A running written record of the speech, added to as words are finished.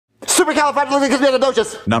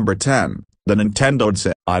Supercalifragilisticexpialidocious. Number 10. The Nintendo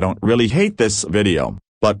said, I don't really hate this video,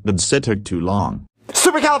 but the sit took too long.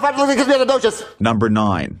 Supercalifragilisticexpialidocious. Number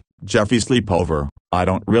 9. Jeffy sleepover. I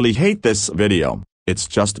don't really hate this video, it's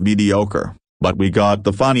just mediocre, but we got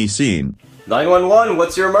the funny scene. 911,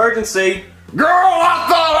 what's your emergency? Girl, I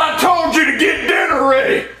thought I told you to get dinner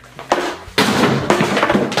ready!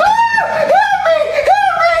 Help me!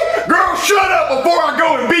 Help me! Girl, shut up before I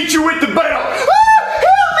go and beat you with the belt!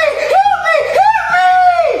 Help me! Help me! Help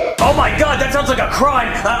me! Oh my god, that sounds like a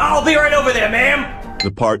crime! I'll be right over there, ma'am!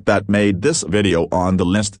 The part that made this video on the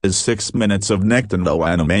list is 6 minutes of Nintendo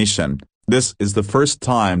animation. This is the first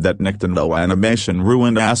time that Nintendo animation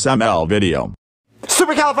ruined SML video.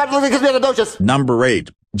 Supercalifragilisticexpialidocious. Number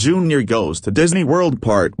 8. Junior Goes to Disney World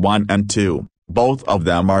Part 1 and 2. Both of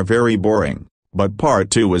them are very boring, but Part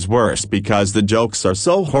 2 is worse because the jokes are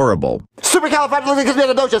so horrible.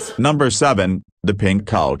 Supercalifragilisticexpialidocious. Number 7. The Pink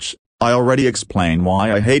Couch. I already explained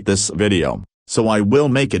why I hate this video, so I will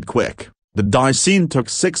make it quick. The die scene took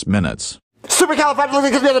 6 minutes.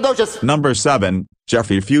 Supercalifragilisticexpialidocious. Number 7.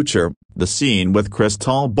 Jeffy Future. The scene with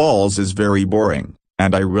crystal balls is very boring,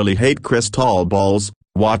 and I really hate crystal balls.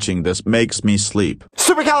 Watching this makes me sleep.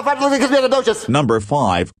 Supercalifragilisticexpialidocious. Number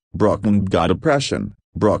 5. Brooklyn Guy Depression.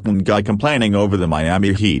 Brooklyn Guy complaining over the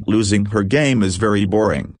Miami Heat losing her game is very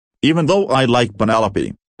boring. Even though I like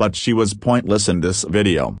Penelope, but she was pointless in this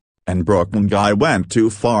video. And Brooklyn Guy went too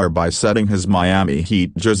far by setting his Miami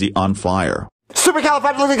Heat jersey on fire.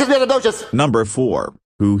 Supercalifragilisticexpialidocious. Number 4.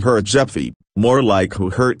 Who hurt Jeffy? More like who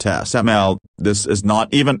hurt SML. This is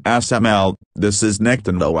not even SML, this is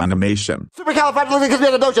Nintendo animation.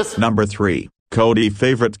 Supercalifragilisticexpialidocious. Number 3. Cody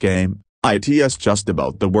favorite game. It's just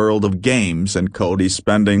about the world of games and Cody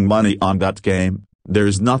spending money on that game.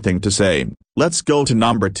 There's nothing to say. Let's go to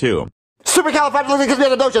number 2.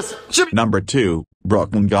 Supercalifragilisticexpialidocious. Number 2.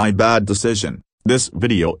 Brooklyn Guy bad decision. This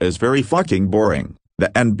video is very fucking boring. The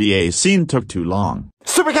NBA scene took too long.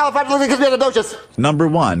 Supercalifragilisticexpialidocious. Number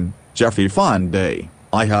 1. Jeffy Fun Day.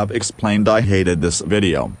 I have explained I hated this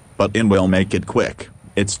video, but will make it quick.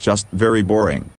 It's just very boring.